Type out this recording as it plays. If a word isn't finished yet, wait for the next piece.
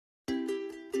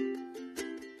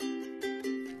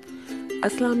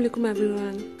अस्सलाम वालेकुम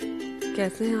एवरीवन,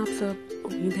 कैसे हैं आप सब।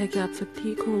 उम्मीद है कि आप सब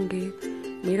ठीक होंगे।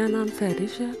 मेरा नाम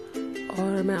सहरिश है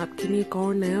और मैं आपके लिए एक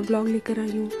और नया ब्लॉग लेकर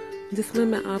आई हूँ जिसमें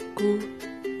मैं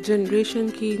आपको जनरेशन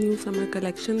की न्यू समर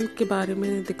कलेक्शन के बारे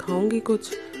में दिखाऊंगी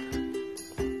कुछ।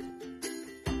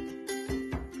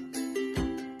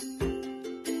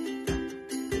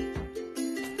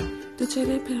 तो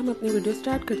चलिए फिर हम अपनी वीडियो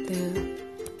स्टार्ट करते हैं।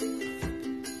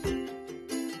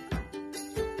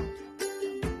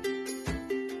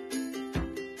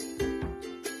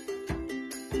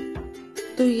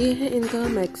 तो ये है इनका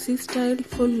मैक्सी स्टाइल,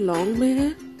 फुल लॉन्ग में है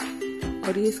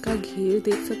और ये इसका घेर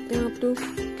देख सकते हैं आप लोग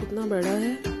कितना बड़ा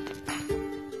है।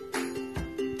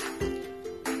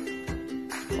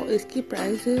 और इसकी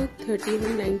प्राइस है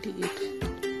 3198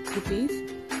 रुपीज।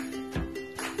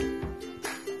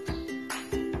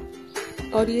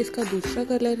 और ये इसका दूसरा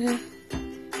कलर है,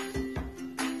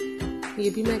 ये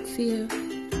भी मैक्सी है,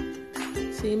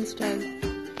 सेम स्टाइल।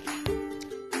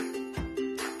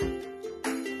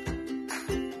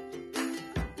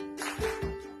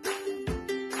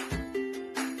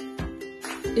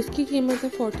 इसकी कीमत है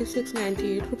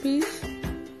 4698 रुपीज।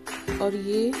 और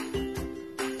ये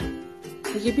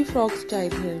भी फ्रॉक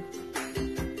स्टाइल है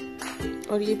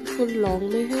और ये भी फुल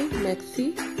लॉन्ग में है, मैक्सी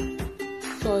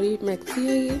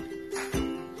है ये।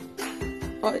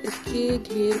 और इसके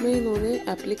घेर में इन्होंने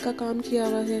एप्लिक का काम किया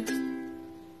हुआ है।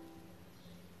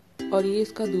 और ये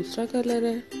इसका दूसरा कलर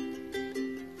है।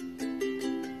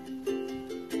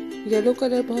 येलो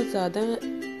कलर बहुत ज़्यादा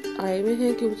आए हुए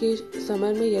हैं क्योंकि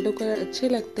समर में येलो कलर अच्छे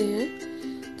लगते हैं,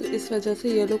 तो इस वजह से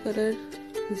येलो कलर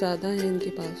ज़्यादा है इनके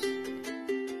पास।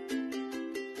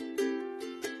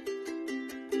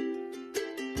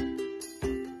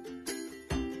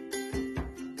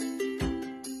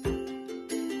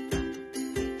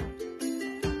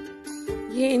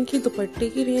 ये इनकी दुपट्टे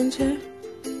की रेंज है,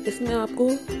 इसमें आपको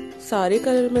सारे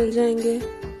कलर मिल जाएंगे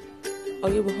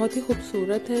और ये बहुत ही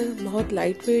खूबसूरत है, बहुत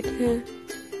लाइट वेट है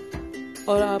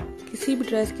और आप किसी भी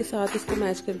ड्रेस के साथ इसको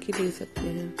मैच करके ले सकते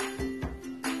हैं।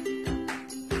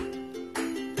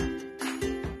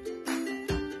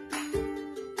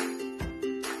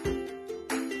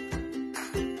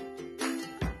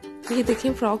 ये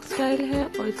देखिए फ्रॉक स्टाइल है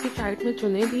और इसकी साइड में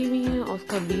चुने दी हुई हैं और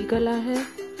उसका वी गला है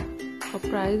और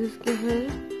प्राइस इसके है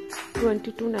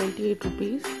 2298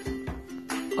 रुपीज।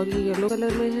 और ये येलो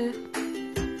कलर में है,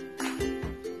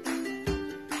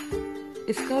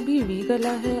 इसका भी वी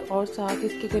गला है और साथ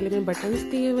इसके गले में बटन्स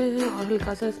दिए हुए हैं और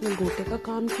हल्का सा इसमें गोटे का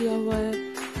काम किया हुआ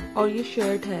है। और ये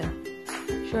शर्ट है,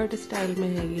 शर्ट स्टाइल में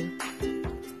है ये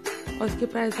और इसके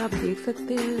प्राइस आप देख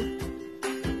सकते हैं।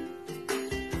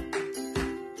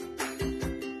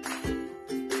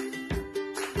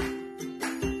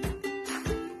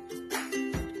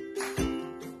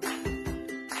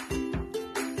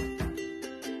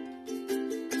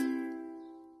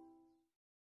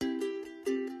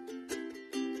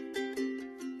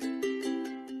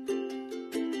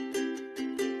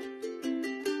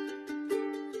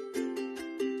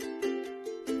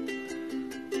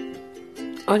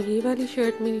 और ये वाली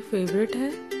शर्ट मेरी फेवरेट है,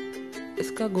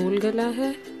 इसका गोल गला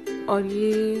है और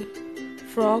ये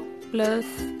फ्रॉक प्लस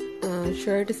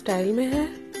शर्ट स्टाइल में है,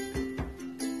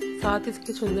 साथ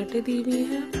इसकी चुन्नटें दी हुई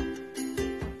हैं।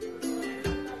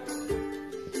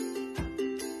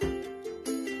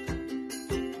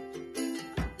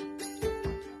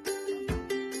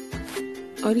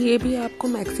 और ये भी आपको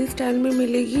मैक्सी स्टाइल में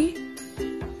मिलेगी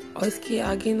और इसके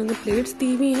आगे इन्होंने प्लेट्स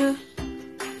दी हुई हैं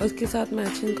और उसके साथ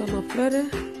मैचिंग का मफलर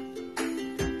है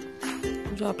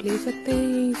जो आप ले सकते हैं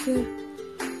यहीं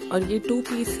से। और ये 2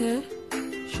 पीस है,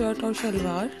 शर्ट और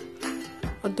शलवार,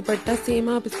 और दुपट्टा सेम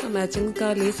आप इसका मैचिंग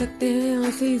का ले सकते हैं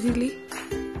यहाँ से इजीली।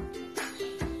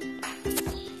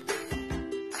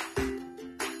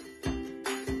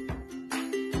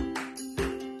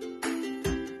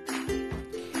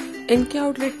 इनके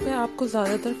आउटलेट पे आपको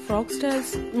ज़्यादातर फ्रॉक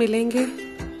स्टाइल्स मिलेंगे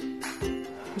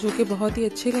जो कि बहुत ही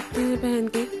अच्छे लगते हैं पहन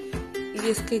के। ये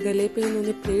इसके गले पे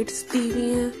इन्होंने प्लेट्स दी हुई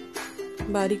हैं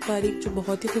बारीक बारीक जो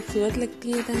बहुत ही खूबसूरत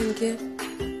लगती हैं पहन के।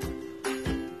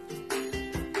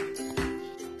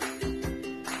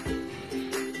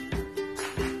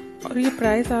 और ये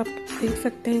प्राइस आप देख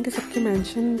सकते हैं कि सबके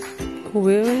मेंशन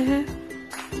हुए हुए हैं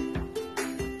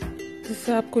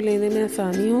जिससे आपको लेने में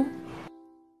आसानी हो।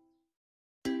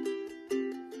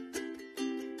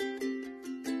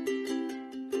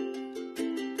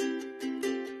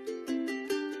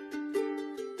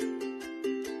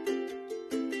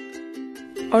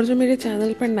 और जो मेरे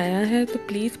चैनल पर नया है तो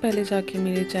प्लीज़ पहले जाके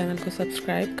मेरे चैनल को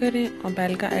सब्सक्राइब करें और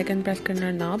बेल का आइकन प्रेस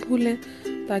करना ना भूलें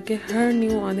ताकि हर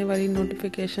न्यू आने वाली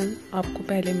नोटिफिकेशन आपको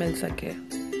पहले मिल सके।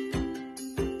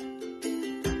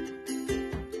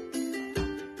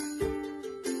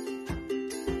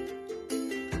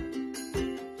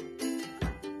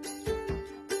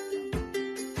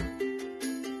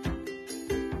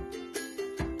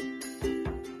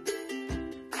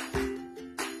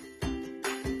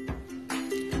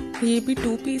 ये भी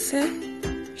 2 पीस है,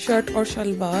 शर्ट और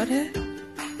शलवार है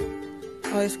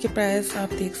और इसके प्राइस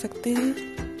आप देख सकते हैं।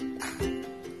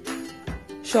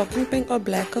 शॉकिंग पिंक और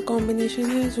ब्लैक का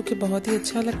कॉम्बिनेशन है जो कि बहुत ही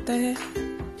अच्छा लगता है।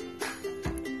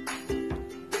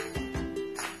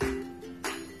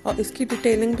 और इसकी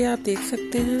डिटेलिंग भी आप देख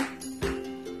सकते हैं।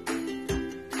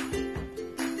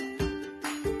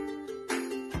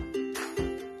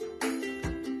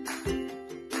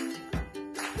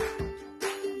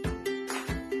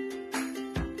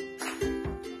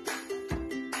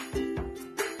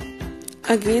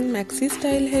 अगेन मैक्सी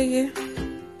स्टाइल है ये,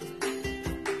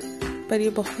 पर ये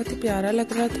बहुत ही प्यारा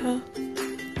लग रहा था।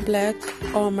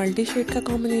 ब्लैक और मल्टी शेड का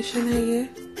कॉम्बिनेशन है,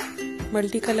 ये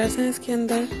मल्टी कलर्स हैं इसके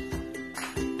अंदर।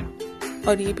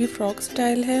 और ये भी फ्रॉक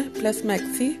स्टाइल है प्लस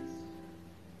मैक्सी,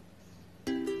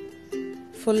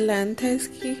 फुल लेंथ है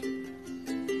इसकी।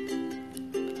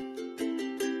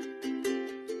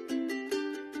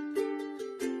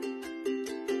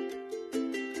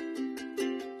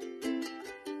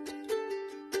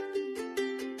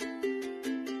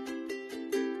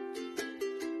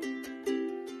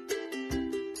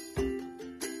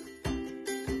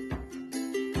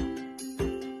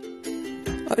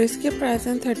 और इसके प्राइस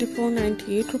हैं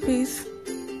 3498 रुपीज़।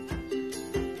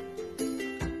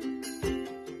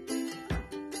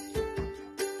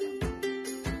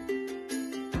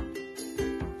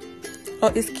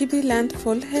 और इसकी भी लेंथ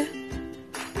फुल है।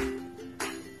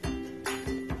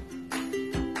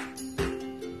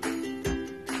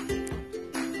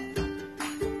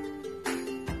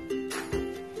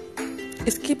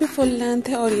 इसकी भी फुल लेंथ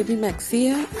है और ये भी मैक्सी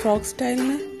है फ्रॉक स्टाइल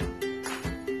में।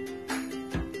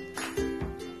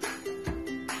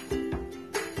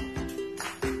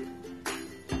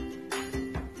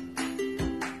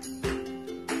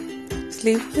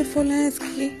 स्लीव भी फुल है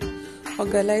इसकी और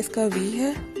गला इसका वी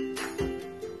है।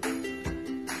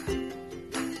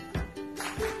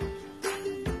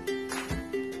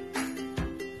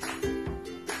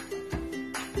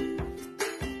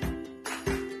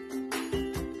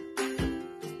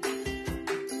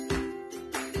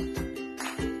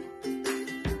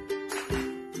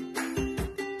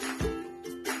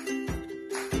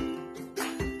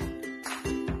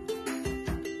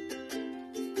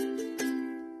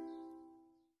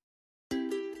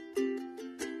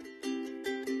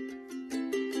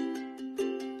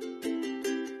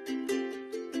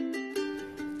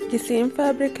 ये सेम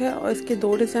फैब्रिक है और इसके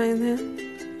 2 डिजाइन हैं।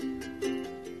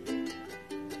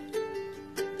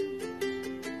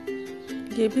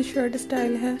 ये भी शर्ट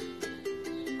स्टाइल है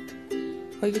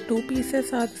और ये 2 पीस है,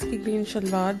 साथ इसकी ग्रीन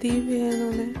शलवार दी हुई है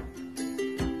इन्होंने।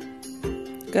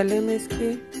 गले में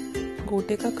इसके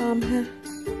गोटे का काम है।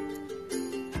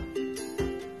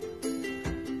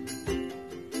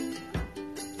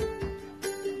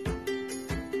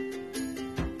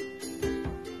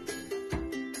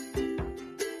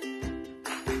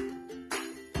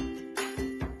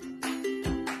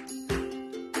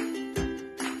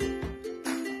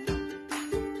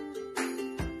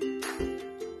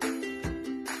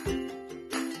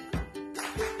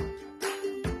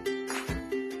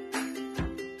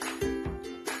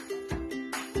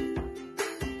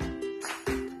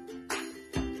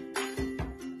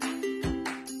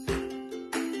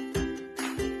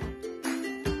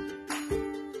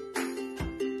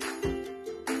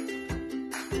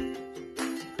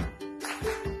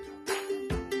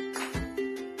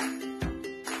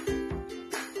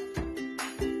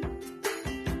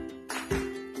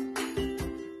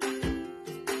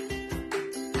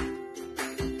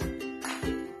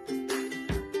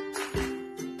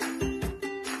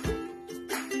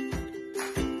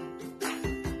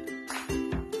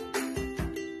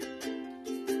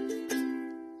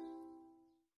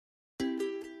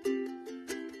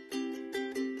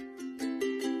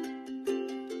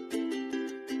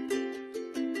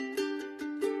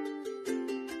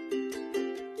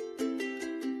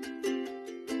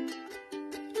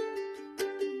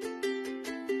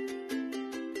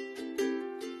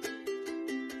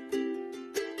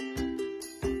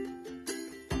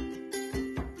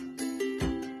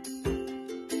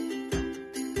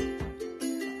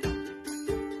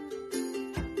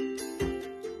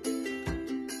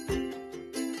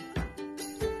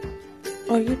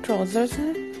 और ये ट्राउजर्स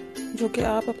हैं जो कि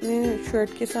आप अपने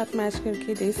शर्ट के साथ मैच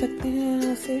करके दे सकते हैं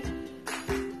यहाँ से।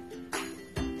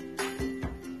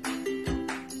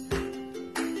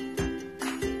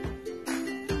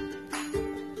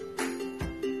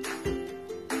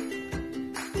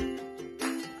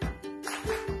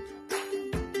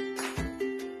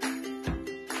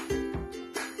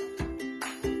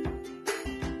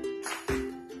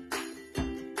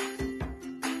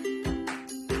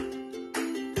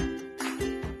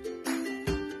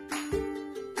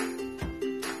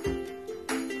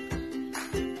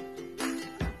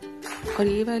 और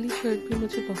ये वाली शर्ट भी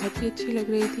मुझे बहुत ही अच्छी लग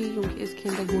रही थी क्योंकि इसके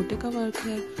अंदर गोटे का वर्क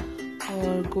है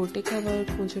और गोटे का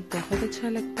वर्क मुझे बहुत अच्छा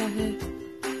लगता है।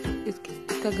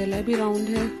 इसका गला भी राउंड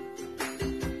है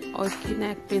और इसकी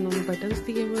नेक पे इन्होंने बटन्स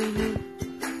दिए हुए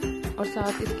हैं और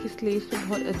साथ इसकी स्लीव्स पे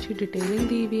बहुत अच्छी डिटेलिंग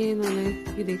दी हुई है इन्होंने,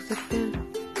 ये देख सकते हैं,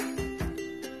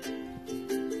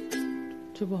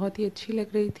 जो बहुत ही अच्छी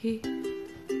लग रही थी।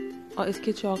 और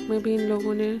इसके चौक में भी इन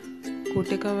लोगों ने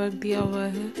गोटे का वर्क दिया हुआ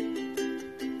है।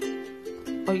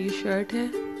 और ये शर्ट है,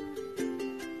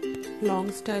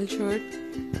 लॉन्ग स्टाइल शर्ट।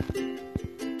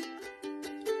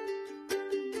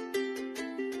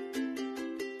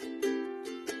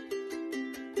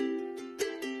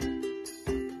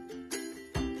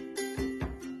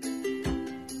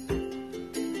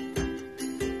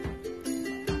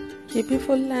 ये भी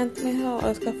फुल लेंथ में है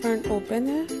और इसका फ्रंट ओपन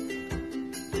है,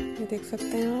 ये देख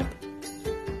सकते हैं आप।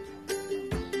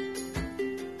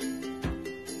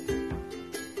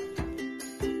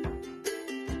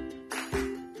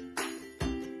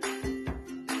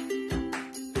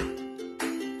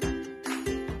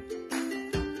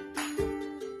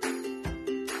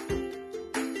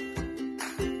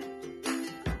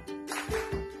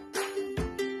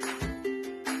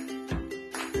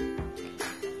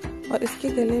 और इसके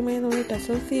गले में इन्होंने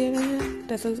टसल्स दिए हुए हैं।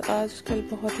 टसल्स आजकल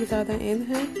बहुत ही ज़्यादा इन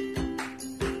हैं।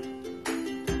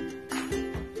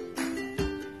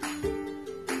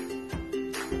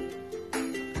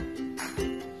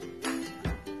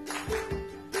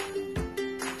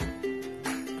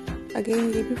 अगेन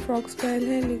ये भी फ्रॉक स्टाइल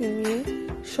है, लेकिन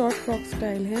ये शॉर्ट फ्रॉक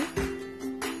स्टाइल है।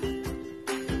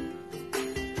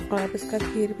 और आप इसका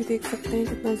घेर भी देख सकते हैं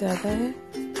कितना ज़्यादा है।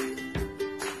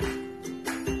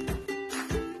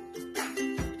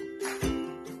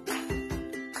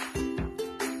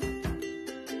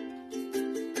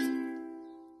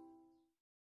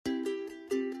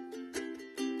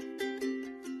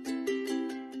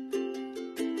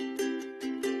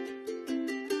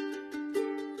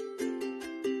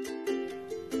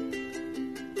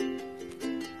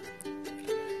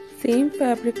 सेम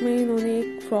फैब्रिक में इन्होंने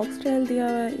एक फ्रॉक स्टाइल दिया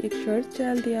हुआ है, एक शर्ट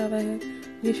स्टाइल दिया हुआ है।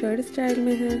 ये शर्ट स्टाइल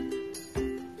में है।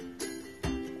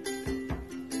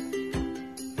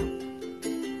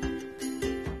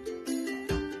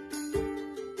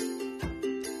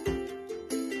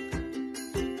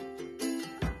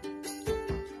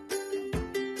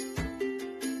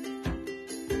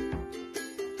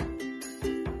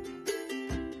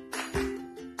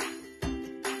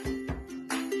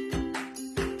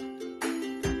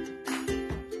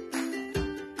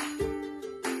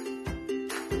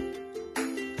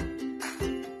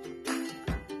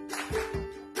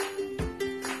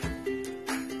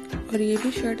 और ये भी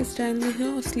शर्ट स्टाइल में है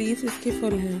और स्लीव्स इसके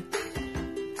फुल हैं।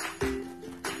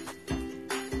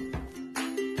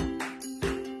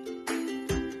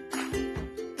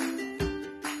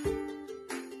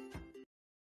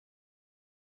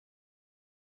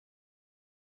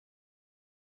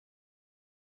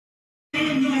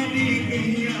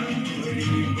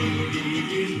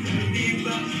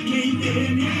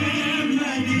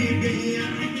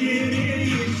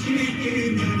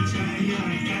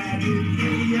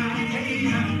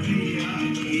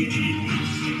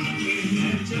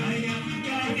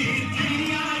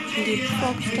 ये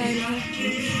फ्रॉक स्टाइल है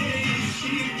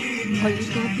और ये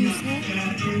 2 पीस है।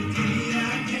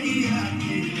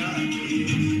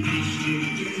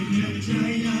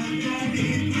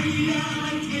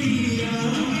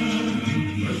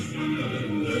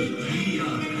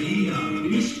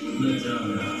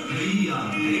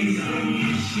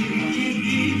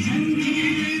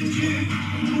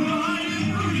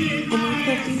 उम्मीद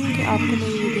करती हूँ कि आपको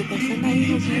मेरी वीडियो पसंद आई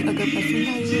होगी। अगर पसंद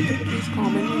आई हो तो प्लीज़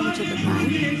कमेंट में मुझे बताएं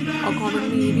और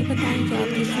कमेंट में ये भी बताएं कि आप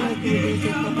किस तरह की वीडियो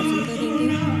देखना पसंद करेंगे।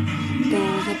 तो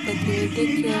जब तक के लिए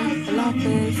टेक केयर, अल्लाह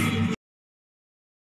हाफ़िज़।